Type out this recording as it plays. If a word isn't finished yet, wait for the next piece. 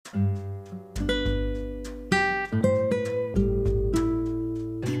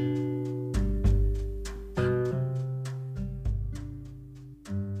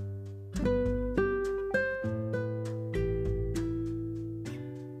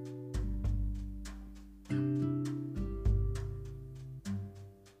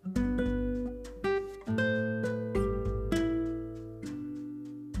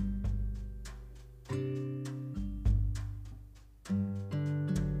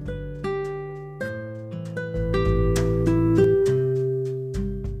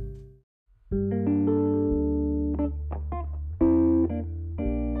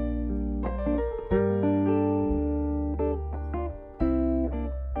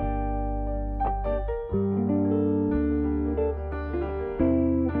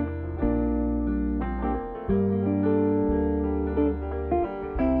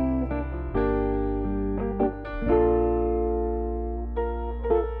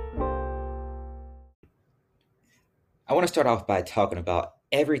I want to start off by talking about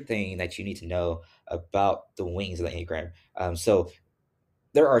everything that you need to know about the wings of the Enneagram. So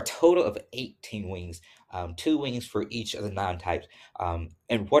there are a total of 18 wings, two wings for each of the nine types.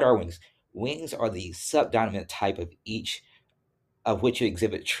 And what are wings? Wings are the subdominant type of each of which you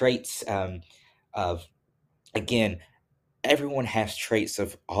exhibit traits of, again, everyone has traits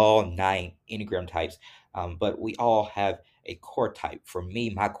of all nine Enneagram types, but we all have a core type. For me,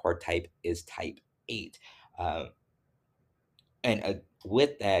 my core type is type 8. Um, and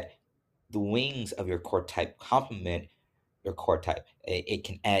with that, the wings of your core type complement your core type. It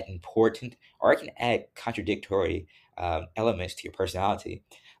can add important or it can add contradictory elements to your personality.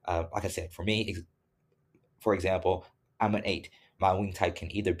 Like I said, for me, for example, I'm an 8. My wing type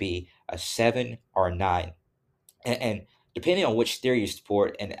can either be a 7 or a 9. And depending on which theory you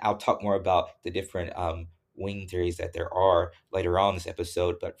support, and I'll talk more about the different wing theories that there are later on in this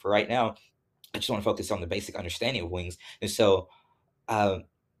episode. But for right now, I just want to focus on the basic understanding of wings. And so, um,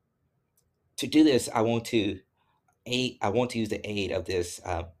 to do this, I want to use the aid of this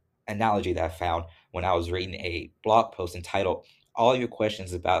analogy that I found when I was reading a blog post entitled "All Your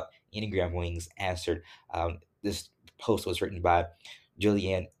Questions About Enneagram Wings Answered." This post was written by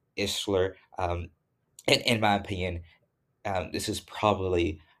Julianne Ishler. And in my opinion, this is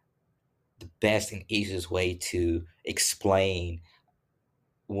probably the best and easiest way to explain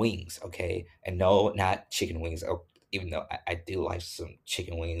wings. Okay, and no, not chicken wings. Even though I do like some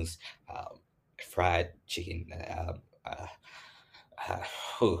chicken wings, um, fried chicken. Uh,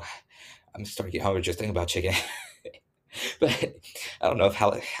 whew, I'm starting to get hungry just thinking about chicken. But I don't know if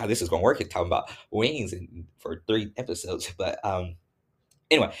how this is going to work. Talking about wings for 3 episodes, but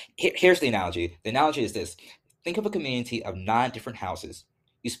anyway, here's the analogy. The analogy is this: think of a community of 9 different houses.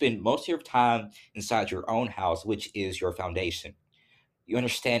 You spend most of your time inside your own house, which is your foundation. You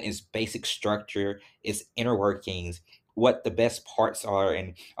understand its basic structure, its inner workings, what the best parts are,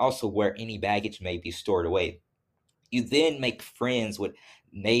 and also where any baggage may be stored away. You then make friends with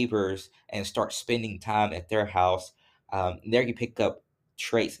neighbors and start spending time at their house. There you pick up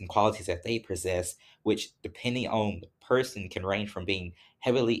traits and qualities that they possess, which, depending on the person, can range from being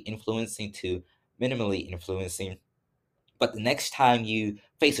heavily influencing to minimally influencing. But the next time you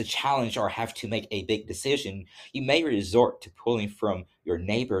face a challenge or have to make a big decision, you may resort to pulling from your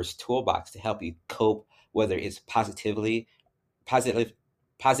neighbor's toolbox to help you cope, whether it's positive,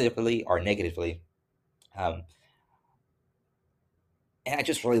 positively or negatively. Um, and I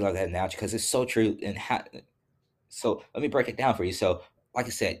just really love that analogy because it's so true. So let me break it down for you. So, like I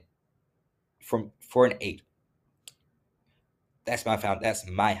said, from for an 8, that's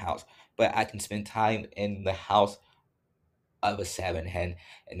my house. But I can spend time in the house of a 7, and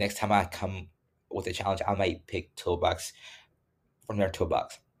next time I come with a challenge, I might pick toolbox from their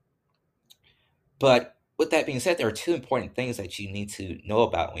toolbox. But with that being said, there are two important things that you need to know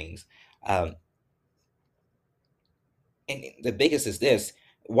about wings. Um, and the biggest is this: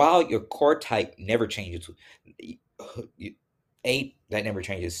 while your core type never changes, you- 8, that never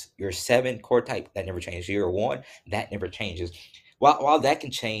changes. Your 7 core type, that never changes. Your 1, that never changes. While that can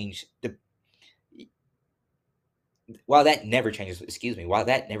change, while that never changes, excuse me, while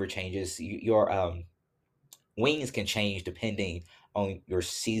that never changes, your wings can change depending on your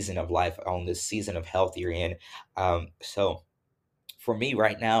season of life, on the season of health you're in. So for me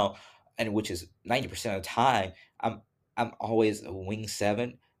right now, and which is 90% of the time, I'm I'm always a wing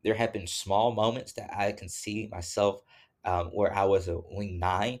 7. There have been small moments that I can see myself where I was a wing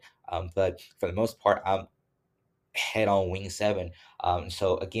 9, but for the most part, I'm head on wing 7.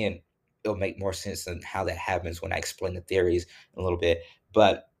 So again, it'll make more sense than how that happens when I explain the theories a little bit.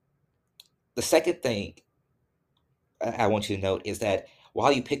 But the second thing I want you to note is that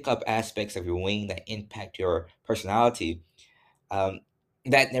while you pick up aspects of your wing that impact your personality, um,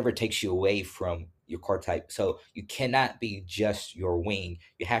 that never takes you away from your core type. So you cannot be just your wing.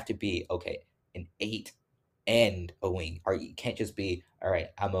 You have to be, okay, an 8 and a wing, or you can't just be, all right,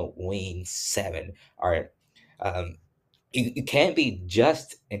 I'm a wing 7. All right. Um, you can't be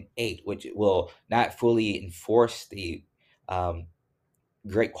just an 8, which will not fully enforce the um,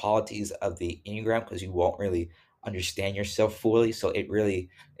 great qualities of the Enneagram because you won't really understand yourself fully. So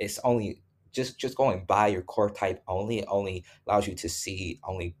it's only just going by your core type only. It only allows you to see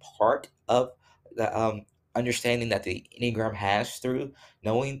only part of the understanding that the Enneagram has through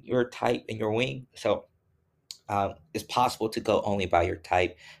knowing your type and your wing. So it's possible to go only by your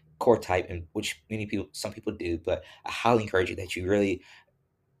type, core type, and which some people do. But I highly encourage you that you really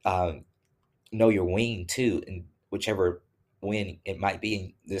um, know your wing too, and whichever win it might be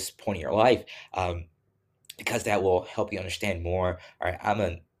in this point in your life, um, because that will help you understand more. All right, I'm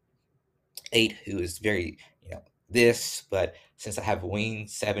an 8 who is very, this, but since I have wing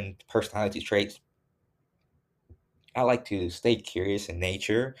 7 personality traits, I like to stay curious in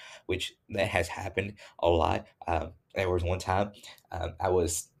nature, which that has happened a lot. There was one time I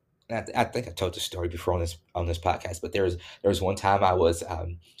was. I think I told the story before on this podcast, but there was one time I was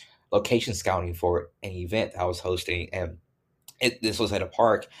location scouting for an event I was hosting, and this was at a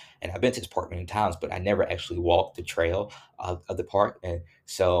park, and I've been to this park many times, but I never actually walked the trail of the park. And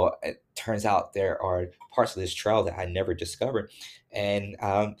so it turns out there are parts of this trail that I never discovered. And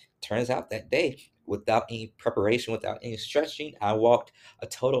turns out that day, without any preparation, without any stretching, I walked a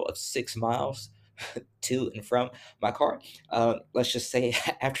total of 6 miles to and from my car. Let's just say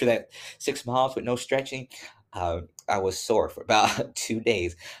after that 6 miles with no stretching, I was sore for about 2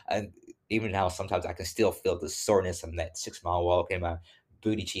 days. And even now, sometimes I can still feel the soreness from that 6 mile walk in my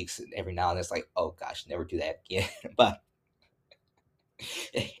booty cheeks every now and then. It's like, oh gosh, never do that again. But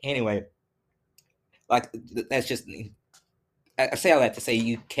anyway, like that's just. I say all that to say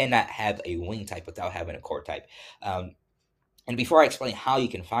you cannot have a wing type without having a core type. Um, And before I explain how you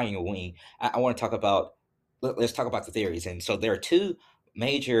can find your wing, I want to talk about let's talk about the theories. And so there are two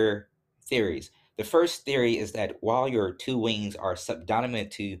major theories. The first theory is that while your two wings are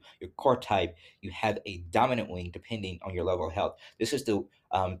subdominant to your core type, you have a dominant wing depending on your level of health. This is the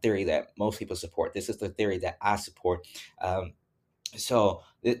theory that most people support. This is the theory that I support.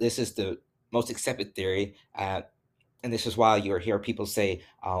 This is the most accepted theory. And this is why you hear people say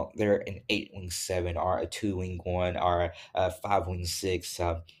they're an 8 wing 7 or a 2 wing 1 or a 5 wing 6.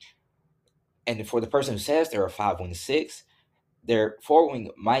 And for the person who says they're a 5 wing 6, their 4 wing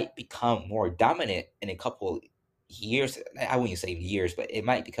might become more dominant in a couple years. I wouldn't say years, but they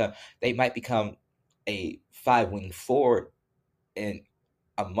might become a 5 wing 4 in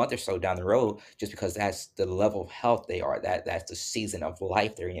a month or so down the road, just because that's the level of health they are. That's the season of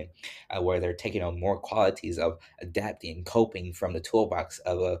life they're in, where they're taking on more qualities of adapting and coping from the toolbox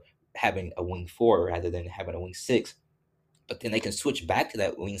of having a wing 4 rather than having a wing 6. But then they can switch back to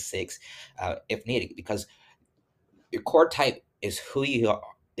that wing 6 if needed, because your core type is who you are,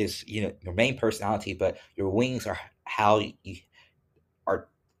 is your main personality, but your wings are how you are.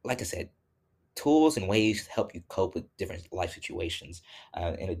 Like I said, tools and ways to help you cope with different life situations,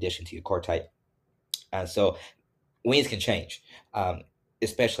 in addition to your core type. So wings can change,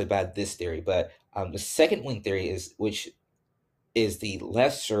 especially by this theory. But the second wing theory is, which is the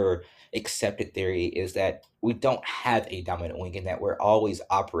lesser accepted theory, is that we don't have a dominant wing, and that we're always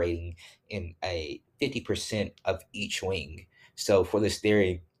operating in a 50% of each wing. So for this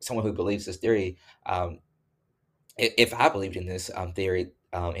theory, someone who believes this theory, um, if I believed in this theory,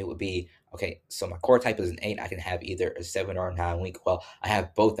 it would be okay. So my core type is an 8. I can have either a 7 or a 9 wing. Well, I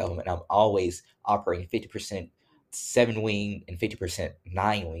have both of them, and I'm always operating 50% 7 wing and 50%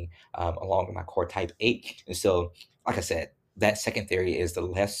 9 wing, along with my core type 8. And so, like I said, that second theory is the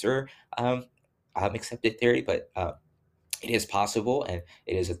lesser um, accepted theory, but it is possible, and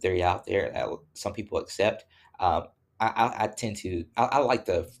it is a theory out there that some people accept. Um, I tend to I like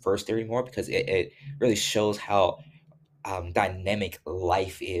the first theory more, because it really shows how dynamic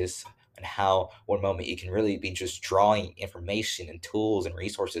life is, and how one moment you can really be just drawing information and tools and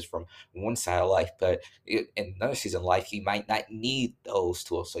resources from one side of life, but in another season of life you might not need those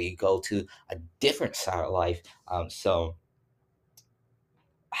tools, so you go to a different side of life. So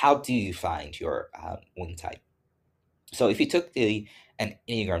how do you find your wing type? So if you took the an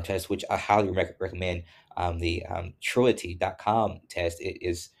Enneagram test, which I highly recommend, the Truity.com test, it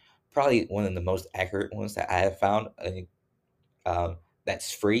is probably one of the most accurate ones that I have found,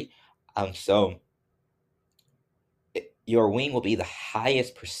 that's free. So your wing will be the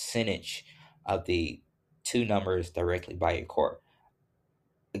highest percentage of the two numbers directly by your core.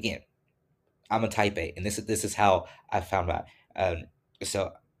 Again, I'm a type 8, and this is how I found out. Um,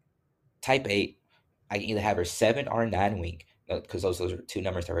 so type 8, I can either have a 7 or a 9 wing, because those are two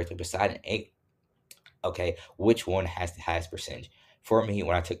numbers directly beside an 8. Okay, which one has the highest percentage? For me,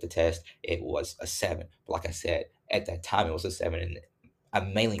 when I took the test, it was a 7. But like I said, at that time, it was a 7, and I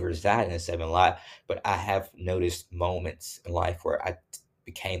mainly reside in a 7 a lot. But I have noticed moments in life where I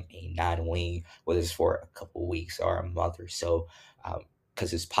became a 9 wing, whether it's for a couple weeks or a month or so,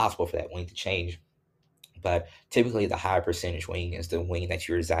 because it's possible for that wing to change. But typically, the higher percentage wing is the wing that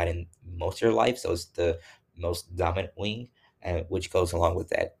you reside in most of your life. So it's the most dominant wing, and which goes along with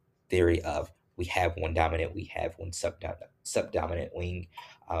that theory of we have one dominant, we have one subdominant wing,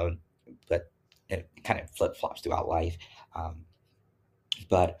 um, but it kind of flip flops throughout life. Um,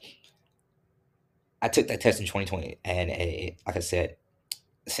 but I took that test in 2020, and like I said,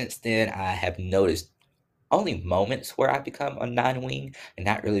 since then I have noticed only moments where I become a 9 wing, and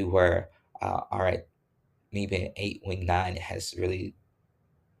not really where, all right, me being 8 wing 9 has really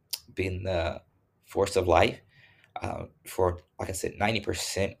been the force of life for, like I said,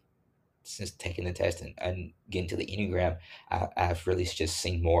 90% since taking the test and getting to the Enneagram. I've really just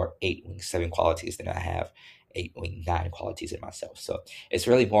seen more 8 wing 7 qualities than I have 8 wing 9 qualities in myself. So it's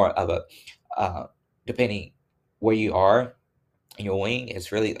really more of a, depending where you are in your wing,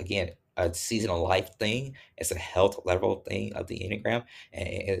 it's really, again, a seasonal life thing. It's a health level thing of the Enneagram. And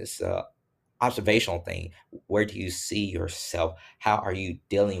it's observational thing. Where do you see yourself? How are you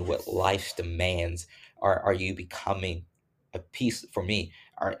dealing with life's demands? Are you becoming a piece for me?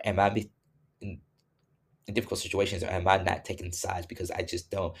 Or am I in, in difficult situations? Or am I not taking sides because I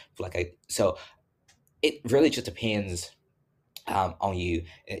just don't feel like I? So it really just depends on you,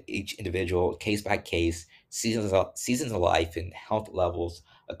 each individual, case by case, seasons of life, and health levels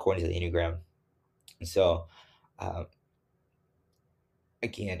according to the Enneagram. And so, um,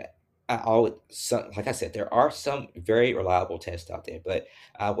 again, I always, like I said, there are some very reliable tests out there, but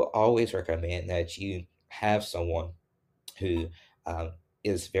I will always recommend that you have someone who um,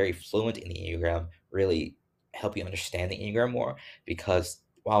 is very fluent in the Enneagram really help you understand the Enneagram more, because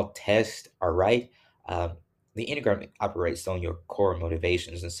while tests are right, um, the Enneagram operates on your core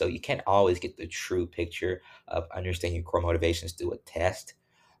motivations. And so you can't always get the true picture of understanding your core motivations through a test.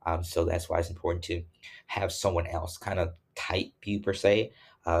 So that's why it's important to have someone else kind of type you, per se.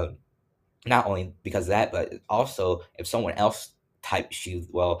 Um, Not only because of that, but also if someone else types you,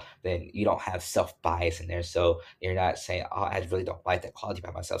 well, then you don't have self bias in there. So you're not saying, "Oh, I really don't like that quality by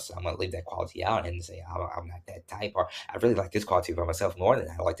myself, so I'm gonna leave that quality out and say, oh, I'm not that type," or "I really like this quality by myself more than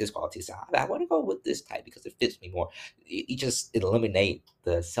I like this quality, so I want to go with this type because it fits me more." You just eliminate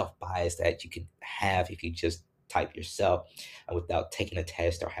the self bias that you can have if you just type yourself without taking a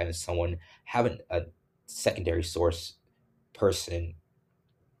test or having a secondary source person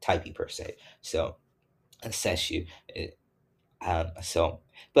type you, per se. So assess you. So,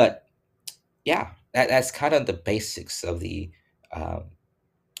 but yeah, that's kind of the basics of the um,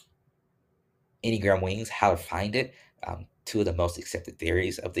 Enneagram wings, how to find it. Two of the most accepted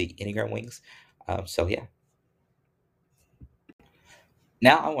theories of the Enneagram wings. So yeah.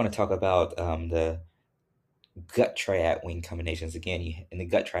 Now I want to talk about the gut triad wing combinations. Again, in the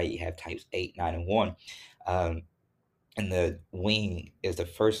gut triad, you have types 8, 9, and 1. Um, and the wing is the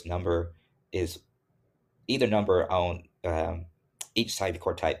first number, is either number on each side of the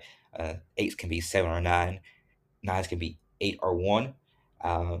core type. Eights can be 7 or 9. Nines can be 8 or 1.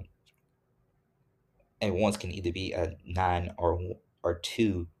 Um, and ones can either be a 9 or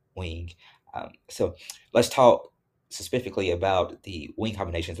 2 wing. So let's talk specifically about the wing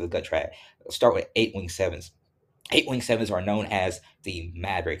combinations of the gut triad. Let's start with 8 wing 7s. 8 wing 7s are known as the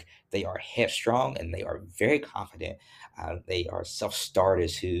Maverick. They are headstrong and they are very confident. They are self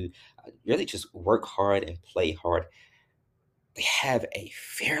starters who really just work hard and play hard. They have a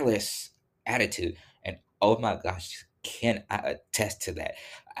fearless attitude, and oh my gosh, can I attest to that?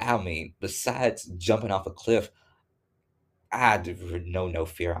 I mean, besides jumping off a cliff, know no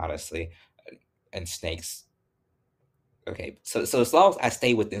fear, honestly. And snakes. Okay, so as long as I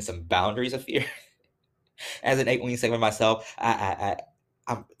stay within some boundaries of fear, as an 8 wing 7 myself,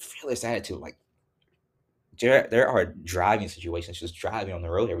 I'm fearless attitude. Like, there are driving situations, just driving on the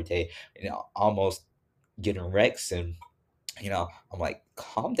road every day, almost getting wrecks, and I'm like,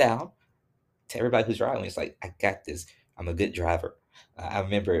 calm down. To everybody who's driving, it's like, I got this. I'm a good driver. I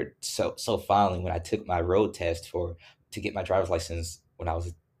remember so fondly when I took my road test to get my driver's license when I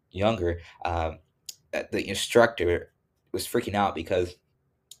was younger. The instructor was freaking out because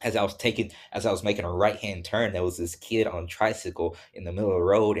as I was making a right hand turn, there was this kid on a tricycle in the middle of the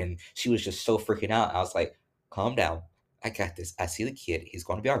road, and she was just so freaking out. I was like, calm down. I got this. I see the kid. He's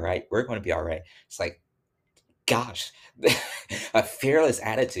going to be all right. We're going to be all right. It's like, gosh, a fearless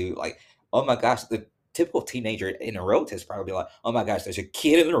attitude. Like, oh my gosh, the typical teenager in a road test probably be like, oh my gosh, there's a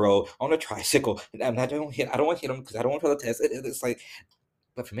kid in the road on a tricycle, and I don't want to hit him because I don't want to fail the test. It's like,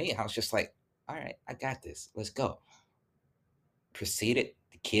 but for me, I was just like, all right, I got this. Let's go. Proceeded.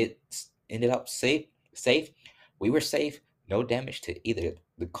 The kids ended up safe. We were safe. No damage to either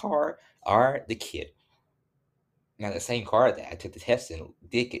the car or the kid. Now, the same car that I took the test in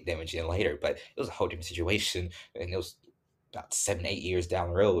did get damaged in later, but it was a whole different situation, and it was about 7, 8 years down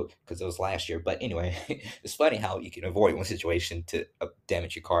the road because it was last year. But anyway, it's funny how you can avoid one situation to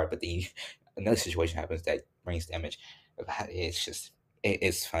damage your car, but then another situation happens that brings damage. It's just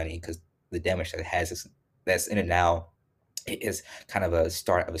it's funny because the damage that it has is that's in and now. It is kind of a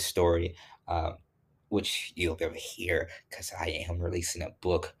start of a story, um, which you'll never hear because I am releasing a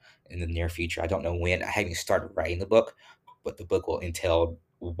book in the near future. I don't know when. I haven't started writing the book, but the book will entail.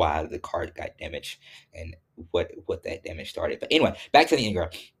 why the card got damaged and what that damage started. But anyway, back to the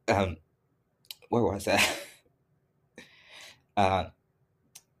Engram. Um, where was that? Uh,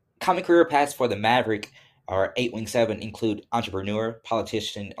 Common career paths for the Maverick or 8-wing 7 include entrepreneur,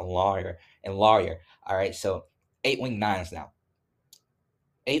 politician, and lawyer. All right, so 8-wing 9s now.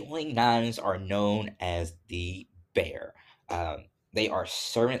 8-wing 9s are known as the bear. Um, they are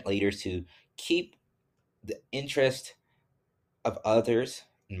servant leaders who keep the interest of others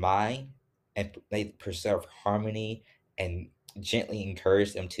in mind, and they preserve harmony and gently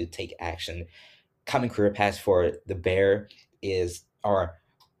encourage them to take action. Common career paths for the bear is or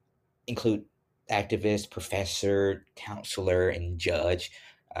include activist, professor, counselor, and judge.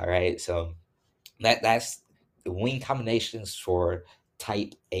 All right, so that's the wing combinations for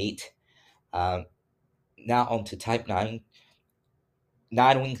type 8. Um, Now on to type 9.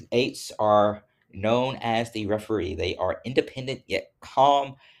 9-wing 8s are known as the referee. They are independent yet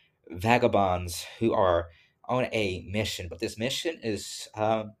calm vagabonds who are on a mission, but this mission is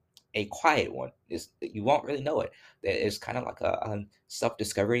a quiet one. You won't really know it. It's kind of like a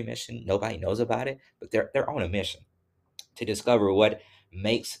self-discovery mission. Nobody knows about it, but they're on a mission to discover what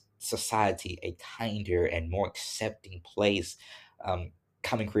makes society a kinder and more accepting place. Um,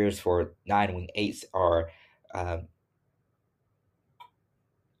 Common careers for 9-wing 8s are um,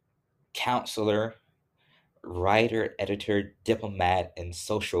 counselor, writer, editor, diplomat, and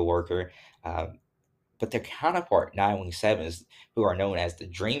social worker. Um, but their counterpart, 9-wing 7s, who are known as the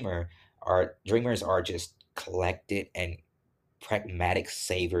dreamers are just collected and pragmatic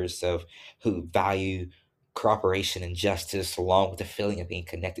savers of who value cooperation and justice along with the feeling of being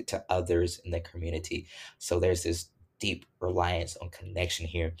connected to others in the community. So there's this deep reliance on connection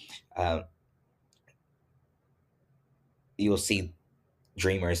here. Um, you'll see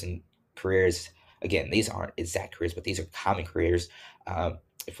dreamers and careers. Again, these aren't exact careers, but these are common careers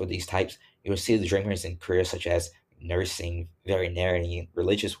for these types. You'll see the dreamers in careers such as nursing, veterinarian,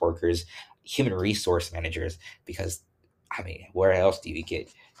 religious workers, human resource managers, because I mean, where else do you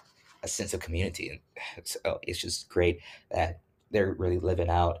get a sense of community? And so it's just great that they're really living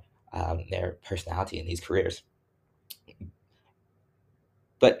out their personality in these careers.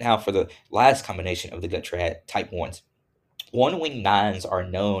 But now for the last combination of the gut triad, type 1s. 1-wing 9s are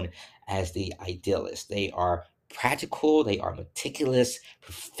known as the idealists. They are practical, they are meticulous,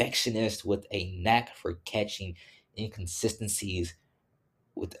 perfectionists with a knack for catching inconsistencies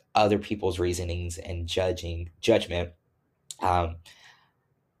with other people's reasonings and judgment. Um,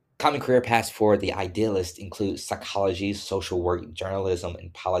 Common career paths for the idealist include psychology, social work, journalism,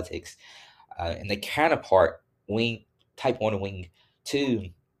 and politics. And the counterpart, wing type 1 and wing 2,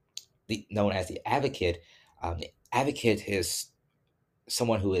 known as the advocate. The advocate is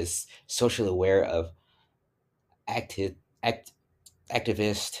someone who is socially aware of active act,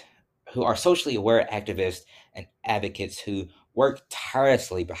 activists who are socially aware activists and advocates who work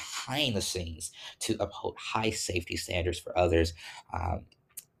tirelessly behind the scenes to uphold high safety standards for others. Um,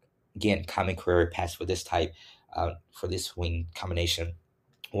 Again, common career paths for this type, for this wing combination,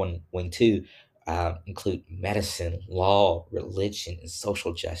 1-wing 2, include medicine, law, religion, and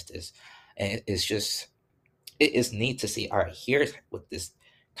social justice. And it's just it is neat to see. All right, here's what this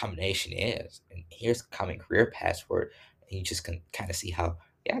combination is, and here's common career paths for it. And you just can kind of see how,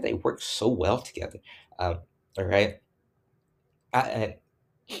 yeah, they work so well together. Um, all right, and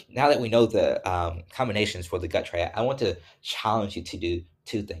now that we know the combinations for the gut triad, I want to challenge you to do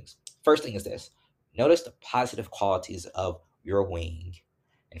two things. First thing is this: notice the positive qualities of your wing,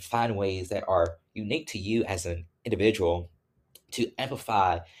 and find ways that are unique to you as an individual to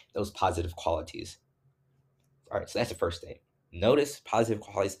amplify those positive qualities. All right, so that's the first thing. Notice positive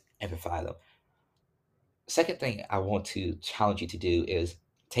qualities, amplify them. Second thing I want to challenge you to do is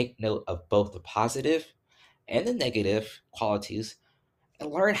take note of both the positive and the negative qualities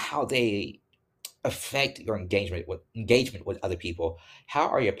and learn how they affect your engagement with other people. How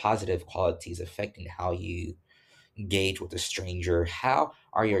are your positive qualities affecting how you engage with a stranger? How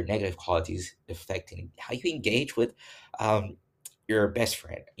are your negative qualities affecting how you engage with um, your best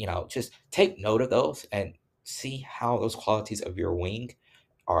friend? Just take note of those and see how those qualities of your wing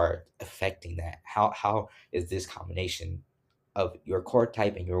are affecting that. How is this combination of your core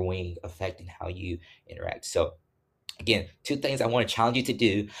type and your wing affecting how you interact? So again, two things I want to challenge you to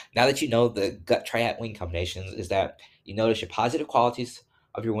do now that you know the gut triad wing combinations is that you notice your positive qualities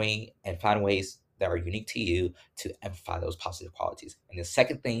of your wing and find ways that are unique to you to amplify those positive qualities. And the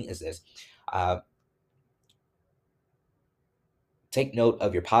second thing is this: uh, take note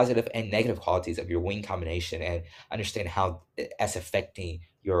of your positive and negative qualities of your wing combination and understand how that's affecting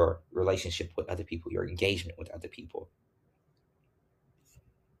your relationship with other people, your engagement with other people.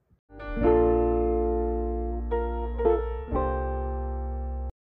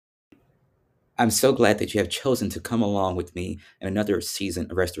 I'm so glad that you have chosen to come along with me in another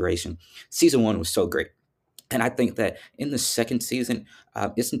season of restoration. Season one was so great. And I think that in the second season,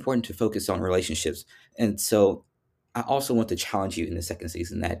 it's important to focus on relationships. And so I also want to challenge you in the second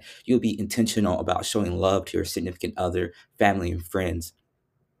season that you'll be intentional about showing love to your significant other, family, and friends.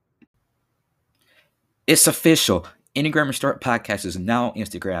 It's official. Enneagram Restored Podcast is now on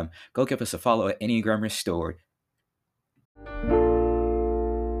Instagram. Go give us a follow at Enneagram Restored.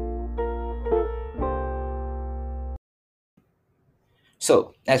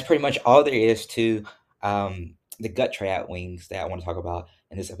 So that's pretty much all there is to the gut triad wings that I want to talk about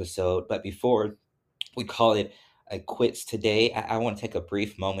in this episode. But before we call it a quits today, I want to take a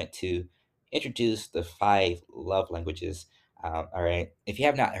brief moment to introduce the five love languages. All right. If you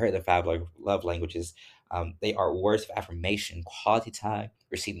have not heard the five love languages, they are words of affirmation, quality time,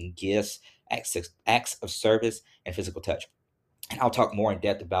 receiving gifts, acts of service, and physical touch. And I'll talk more in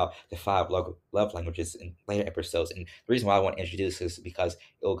depth about the five love languages in later episodes. And the reason why I want to introduce this is because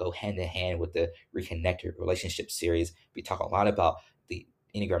it will go hand in hand with the Reconnected Relationship series. We talk a lot about the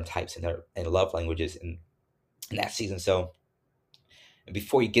Enneagram types and love languages in that season. So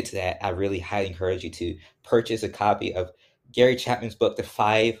before you get to that, I really highly encourage you to purchase a copy of Gary Chapman's book, The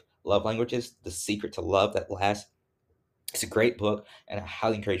Five Love Languages, The Secret to Love That Lasts. It's a great book, and I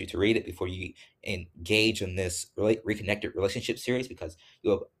highly encourage you to read it before you engage in this Reconnected Relationship series, because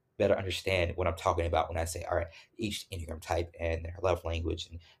you'll better understand what I'm talking about when I say, all right, each Enneagram type and their love language,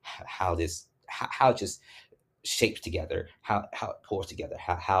 and how it just shapes together, how it pulls together,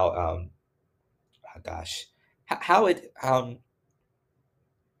 oh gosh, how it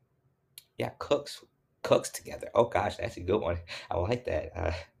yeah, cooks together. Oh gosh, that's a good one. I like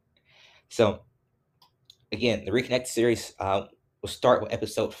that. So again, the Reconnect series will start with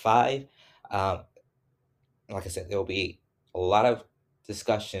episode 5. Um, like I said, there will be a lot of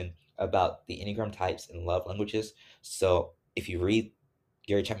discussion about the Enneagram types and love languages. So if you read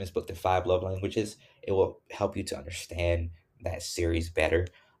Gary Chapman's book, The Five Love Languages, it will help you to understand that series better,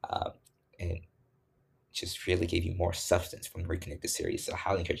 and just really give you more substance from the Reconnected series. So I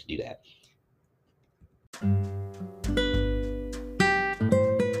highly encourage you to do that.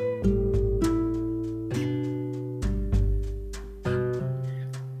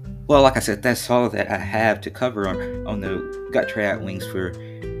 Well, like I said, that's all that I have to cover on the gut triad wings for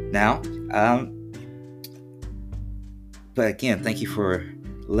now. But again, thank you for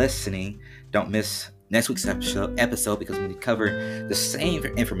listening. Don't miss next week's episode because we cover the same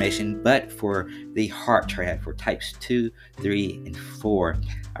information, but for the heart triad for types 2, 3, and 4.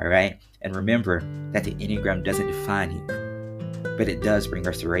 All right. And remember that the Enneagram doesn't define you, but it does bring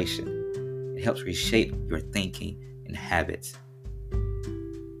restoration. It helps reshape your thinking and habits.